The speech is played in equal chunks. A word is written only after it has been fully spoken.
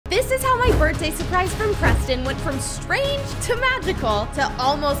is how my birthday surprise from Preston went from strange to magical to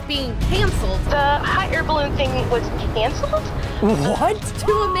almost being canceled. The hot air balloon thing was canceled? What?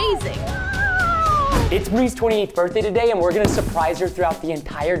 To amazing. It's Bree's 28th birthday today, and we're gonna surprise her throughout the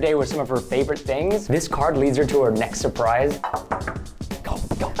entire day with some of her favorite things. This card leads her to her next surprise. Go,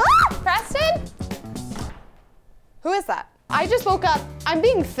 go. Ah! Preston? Who is that? I just woke up. I'm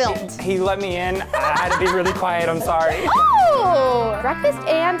being filmed. He let me in. I had to be really quiet, I'm sorry. Oh! Breakfast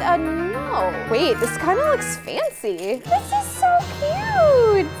and a no. Wait, this kind of looks fancy. This is so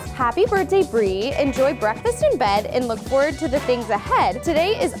cute. Happy birthday, Bree. Enjoy breakfast in bed and look forward to the things ahead.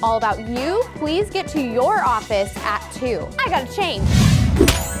 Today is all about you. Please get to your office at 2. I gotta change.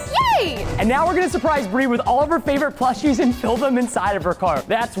 Yay! And now we're gonna surprise Bree with all of her favorite plushies and fill them inside of her car.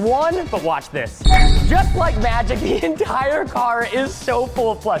 That's one, but watch this. Just like magic, the entire car is so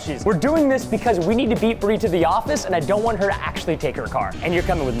full of plushies. We're doing this because we need to beat Bree to the office, and I don't want her to actually take her car. And you're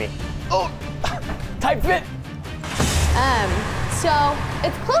coming with me. Oh, tight fit. So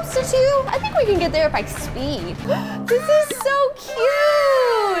it's close to 2. I think we can get there by speed. This is so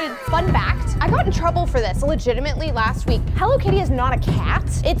cute. Fun fact, I got in trouble for this legitimately last week. Hello Kitty is not a cat.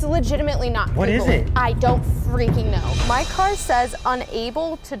 It's legitimately not. What is it? I don't freaking know. My car says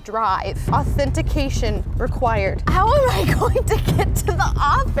unable to drive. Authentication required. How am I going to get to the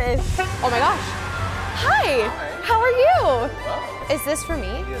office? Oh my gosh. Hi, how are you? Well, is this for me?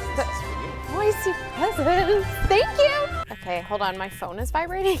 Yes, this is for you. Oh, I see presents. Thank you. Okay, hold on, my phone is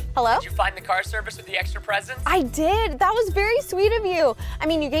vibrating. Hello? Did you find the car service with the extra presents? I did, that was very sweet of you. I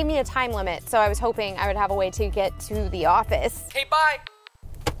mean, you gave me a time limit, so I was hoping I would have a way to get to the office. Okay, bye.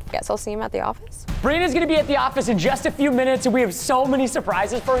 Guess I'll see him at the office. Brianna's gonna be at the office in just a few minutes, and we have so many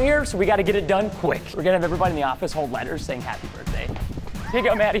surprises for her, so we gotta get it done quick. We're gonna have everybody in the office hold letters saying happy birthday. Here you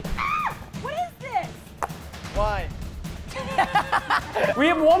go, Maddie. What is this? Why? We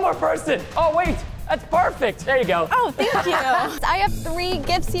have one more person. Oh, wait. That's perfect. There you go. Oh, thank you. I have 3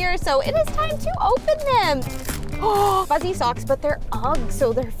 gifts here, so it is time to open them. Oh, fuzzy socks, but they're Uggs,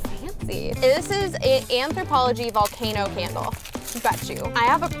 so they're fancy. This is an Anthropology volcano candle. Bet you. I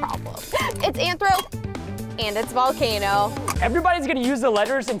have a problem. It's anthro and it's volcano. Everybody's gonna use the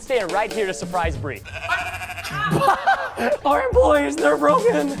letters and stand right here to surprise Bree. Our employees, they're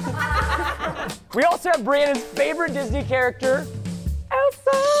broken. We also have Brianna's favorite Disney character,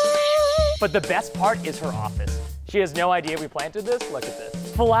 Elsa. But the best part is her office. She has no idea we planted this. Look at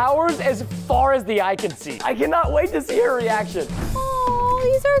this. Flowers as far as the eye can see. I cannot wait to see her reaction. Oh,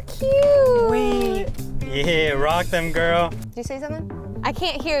 these are cute. Wait. Yeah, rock them, girl. Did you say something? I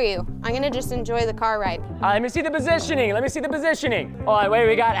can't hear you. I'm gonna just enjoy the car ride. Let me see the positioning. Let me see the positioning. Oh, wait,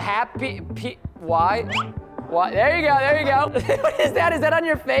 we got happy, why? What? There you go, there you go. What is that? Is that on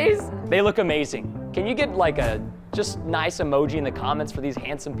your face? They look amazing. Can you get like a just nice emoji in the comments for these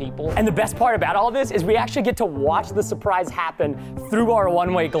handsome people? And the best part about all this is we actually get to watch the surprise happen through our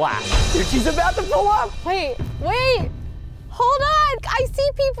one-way glass. Dude, she's about to pull up. Wait, hold on. I see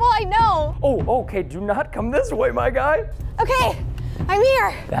people I know. Oh, okay, do not come this way, my guy. Okay, I'm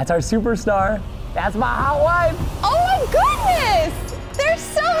here. That's our superstar. That's my hot wife. Oh my goodness! There's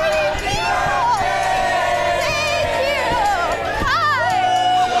so many people! Thank you! Hi!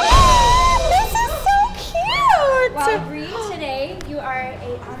 Oh, this is so cute! Well, Bree, today you are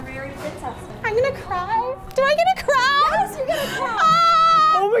an honorary princess. I'm gonna cry. Do I get a crown? Yes, you're gonna cry.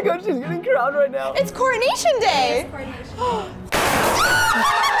 Ah! Oh my God, she's getting crowned right now. It's coronation day! It's coronation day.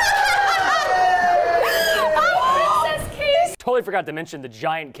 Totally forgot to mention the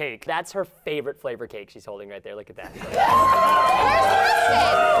giant cake. That's her favorite flavor cake she's holding right there. Look at that. Where's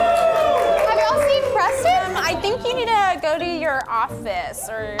Preston? Have y'all seen Preston? I think you need to go to your office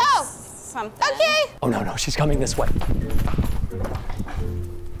or something. Okay. Oh no, she's coming this way.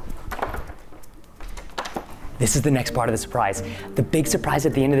 This is the next part of the surprise. The big surprise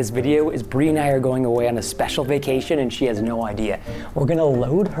at the end of this video is Bree and I are going away on a special vacation and she has no idea. We're gonna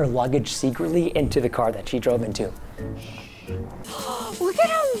load her luggage secretly into the car that she drove into. Look at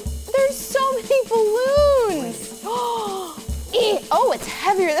them. There's so many balloons. Oh, it's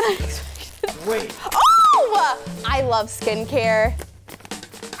heavier than I expected. Wait. Oh, I love skincare.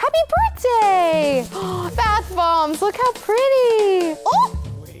 Happy birthday. Bath bombs, look how pretty. Oh,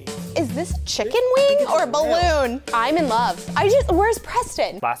 is this a chicken wing or a balloon? I'm in love. Where's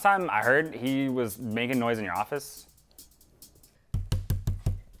Preston? Last time I heard he was making noise in your office.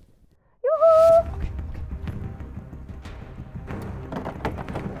 Yoo-hoo.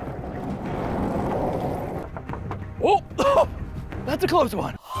 Oh, that's a close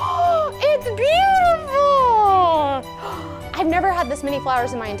one. It's beautiful. I've never had this many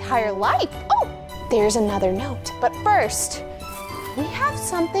flowers in my entire life. Oh, there's another note. But first, we have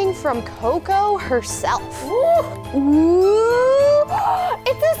something from Coco herself. Ooh,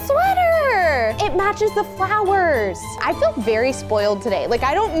 it's a sweater. It matches the flowers. I feel very spoiled today. Like,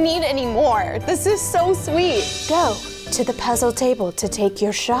 I don't need any more. This is so sweet. Go to the puzzle table to take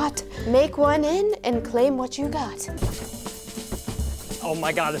your shot. Make one in and claim what you got. Oh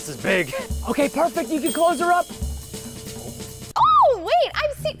my God, this is big. Okay, perfect, you can close her up. Oh, wait,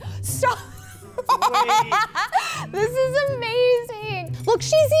 I've seen, stop. This is amazing. Look,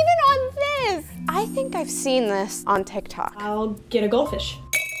 she's even on this. I think I've seen this on TikTok. I'll get a goldfish.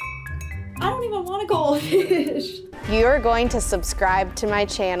 I don't even want a goldfish. You're going to subscribe to my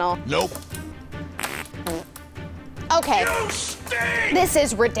channel. Nope. Okay. This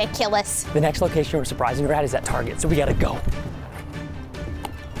is ridiculous. The next location we're surprising her at is at Target, so we gotta go.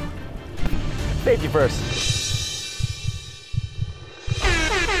 Safety first.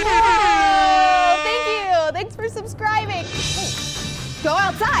 Whoa, thank you. Thanks for subscribing. Go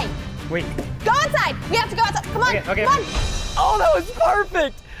outside. Wait. Go outside. We have to go outside. Come on. Okay. Come on. Oh, that was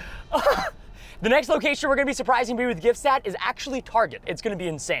perfect. The next location we're gonna be surprising me with gifts at is actually Target. It's gonna be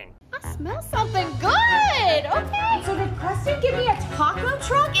insane. I smell something good. Okay. So did Preston give me a taco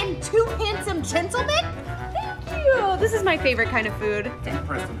truck and 2 handsome gentlemen? Thank you. This is my favorite kind of food.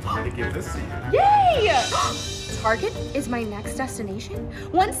 Preston told me to give this to you. Yay! Target is my next destination.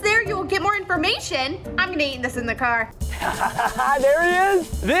 Once there, you will get more information. I'm gonna eat this in the car. There he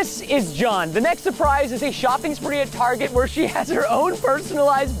is. This is John. The next surprise is a shopping spree at Target where she has her own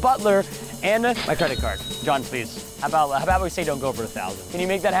personalized butler and my credit card. John, please. How about we say don't go over 1,000? Can you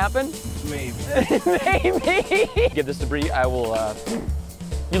make that happen? Maybe. Maybe. Give this to Bree. I will.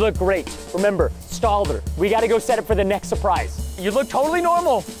 You look great. Remember, stalled her. We got to go set up for the next surprise. You look totally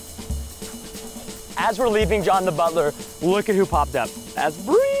normal. As we're leaving John the butler, look at who popped up. That's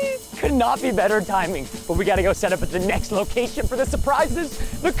Bree. Could not be better timing, but we gotta go set up at the next location for the surprises,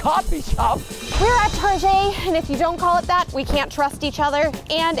 the coffee shop. We're at Target, and if you don't call it that, we can't trust each other.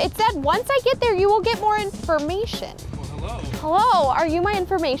 And it said once I get there, you will get more information. Well, hello. Hello, are you my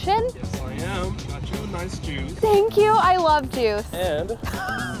information? Yes, I am. Got you a nice juice. Thank you, I love juice. And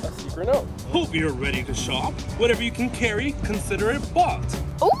a secret note. Hope you're ready to shop. Whatever you can carry, consider it bought.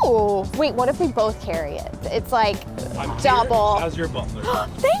 Ooh, wait, what if we both carry it? It's like I'm double. here as your butler.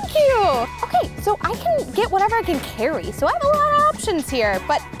 Thank you. Okay, so I can get whatever I can carry. So I have a lot of options here,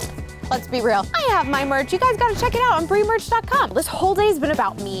 but let's be real. I have my merch. You guys gotta check it out on bremerch.com. This whole day's been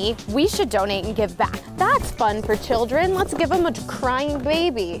about me. We should donate and give back. That's fun for children. Let's give them a crying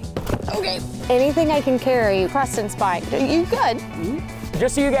baby. Okay. Anything I can carry, Preston's fine. You good?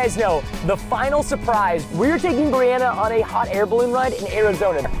 Just so you guys know, the final surprise, we're taking Brianna on a hot air balloon ride in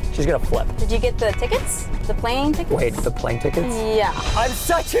Arizona. She's gonna flip. Did you get the tickets? The plane tickets? Wait, the plane tickets? Yeah. I'm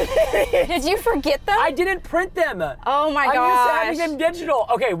such an idiot. Did you forget them? I didn't print them. Oh my I'm gosh. used to having them digital.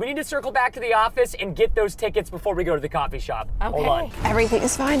 Okay, we need to circle back to the office and get those tickets before we go to the coffee shop. Okay. Hold on. Everything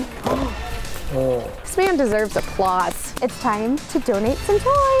is fine. This man deserves applause. It's time to donate some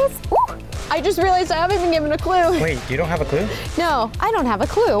toys. Ooh, I just realized I haven't even given a clue. Wait, you don't have a clue? No, I don't have a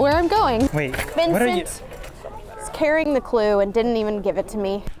clue where I'm going. Wait, Vincent what are you? is carrying the clue and didn't even give it to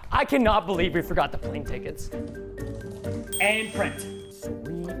me. I cannot believe we forgot the plane tickets. And print.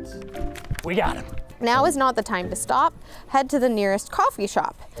 Sweet. We got them. Now is not the time to stop. Head to the nearest coffee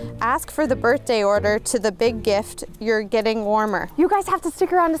shop. Ask for the birthday order to the big gift, You're Getting Warmer. You guys have to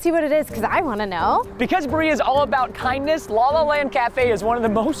stick around to see what it is, because I want to know. Because Bree is all about kindness, La La Land Cafe is one of the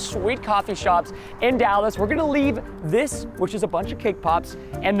most sweet coffee shops in Dallas. We're gonna leave this, which is a bunch of cake pops,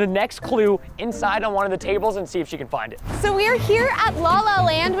 and the next clue inside on one of the tables and see if she can find it. So we are here at La La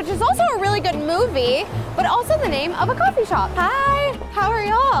Land, which is also a really good movie, but also the name of a coffee shop. Hi, how are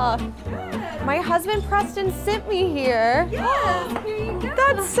y'all? My husband Preston sent me here. Yes, here you go.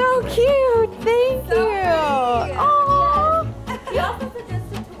 That's so cute. Thank you. Oh. He also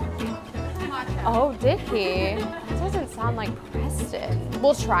suggested matcha. Oh, did he? That doesn't sound like Preston.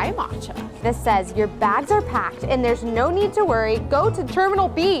 We'll try matcha. This says your bags are packed and there's no need to worry. Go to Terminal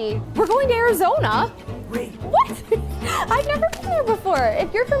B. We're going to Arizona. Wait. What? I've never been there before.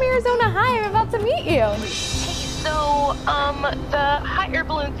 If you're from Arizona, hi, I'm about to meet you. So, the hot air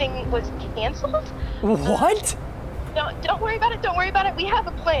balloon thing was canceled? What? No, don't worry about it, don't worry about it. We have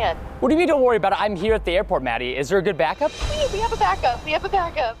a plan. What do you mean don't worry about it? I'm here at the airport, Maddie. Is there a good backup? We have a backup, we have a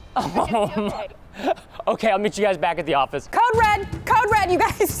backup. Okay. Okay, I'll meet you guys back at the office. Code red, you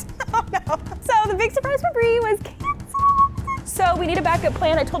guys. Oh no. So the big surprise for Bree was canceled. So we need a backup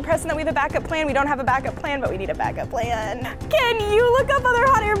plan. I told Preston that we have a backup plan. We don't have a backup plan, but we need a backup plan. Can you look up other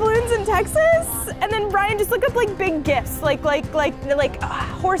hot air balloons in Texas? And then Brian, just look up like big gifts, like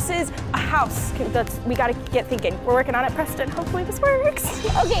horses, a house. We gotta get thinking. We're working on it, Preston. Hopefully this works.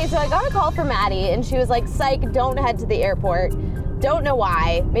 Okay, so I got a call from Maddie and she was like, psych, don't head to the airport. Don't know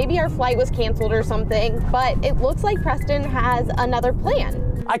why. Maybe our flight was canceled or something, but it looks like Preston has another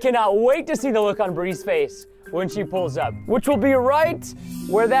plan. I cannot wait to see the look on Bree's face when she pulls up, which will be right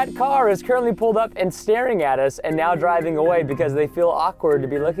where that car is currently pulled up and staring at us and now driving away because they feel awkward to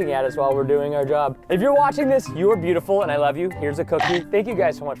be looking at us while we're doing our job. If you're watching this, you are beautiful and I love you. Here's a cookie. Thank you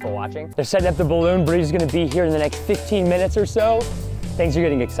guys so much for watching. They're setting up the balloon. Bree's is gonna be here in the next 15 minutes or so. Things are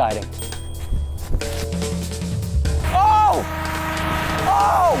getting exciting. Oh!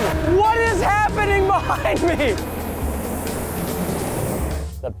 Oh! What is happening behind me?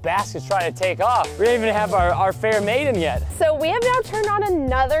 The basket's trying to take off. We don't even have our fair maiden yet. So we have now turned on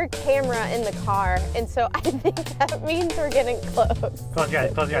another camera in the car, and so I think that means we're getting close. Close your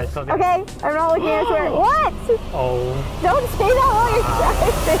eyes, close your eyes, close your eyes. Okay, I'm not looking elsewhere. What? Oh. Don't say that while you're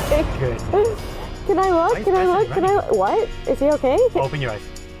driving. Good. Can I look? Can I look? Can I look? What? Is he okay? Open your eyes.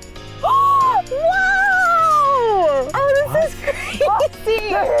 Wow! Oh, this is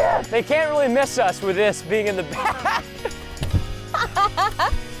crazy. They can't really miss us with this being in the back.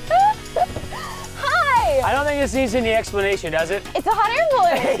 Hi! I don't think this needs any explanation, does it? It's a hot air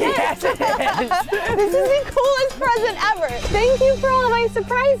balloon. Yes, it is. This is the coolest present ever. Thank you for all my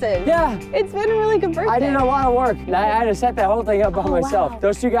surprises. Yeah. It's been a really good birthday. I did a lot of work. I had to set that whole thing up by myself. Wow.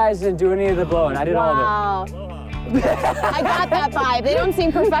 Those two guys didn't do any of the blowing. I did all of it. I got that vibe. They don't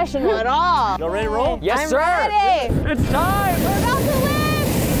seem professional at all. You ready to roll? Yes, I'm sir. ready. It's time. We're about to win.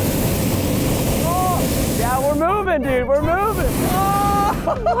 Oh. Yeah, we're moving, dude. We're moving. Oh.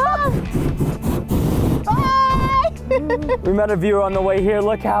 Bye. We met a viewer on the way here.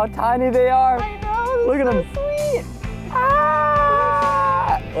 Look how tiny they are. I know. Look at them. Sweet.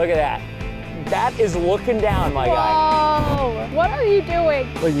 Ah. Look at that. That is looking down, my guy. Whoa. What are you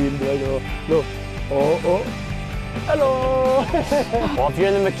doing? Look at you. Look. Oh. Hello. Well, if you're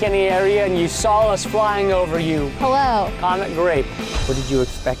in the McKinney area and you saw us flying over you, Hello. comment grape. What did you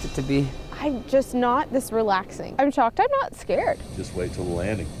expect it to be? I'm just not this relaxing. I'm shocked I'm not scared. Just wait till the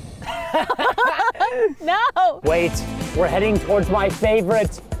landing. No. Wait, we're heading towards my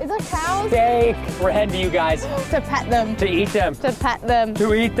favorite Is that cows? steak. We're heading to you guys. To pet them. To eat them. To pet them.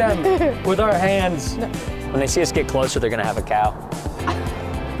 To eat them with our hands. No. When they see us get closer, they're gonna have a cow.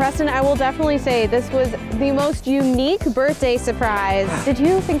 Preston, I will definitely say this was the most unique birthday surprise. Did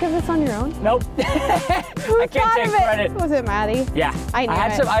you think of this on your own? Nope. I can't take credit. Was it Maddie? Yeah. I knew I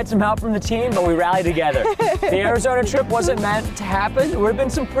had some help from the team, but we rallied together. The Arizona trip wasn't meant to happen. There would have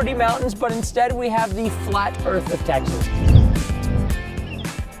been some pretty mountains, but instead we have the flat earth of Texas.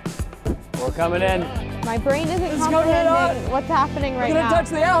 We're coming in. My brain isn't comprehending what's happening right now. We're gonna touch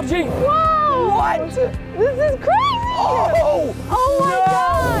the algae. Whoa! What? This is crazy! Oh! Oh my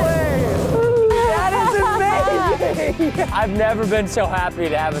God! That is amazing! I've never been so happy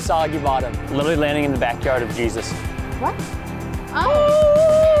to have a soggy bottom. Literally landing in the backyard of Jesus. What? Oh!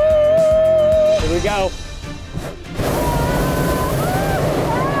 Here we go.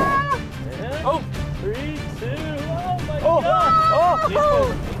 Oh! 3, 2, oh my God!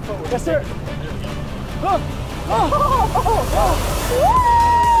 Oh! Yes, sir.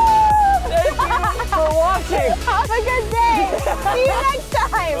 Thank you for watching. Have a good day. See you next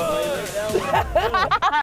time.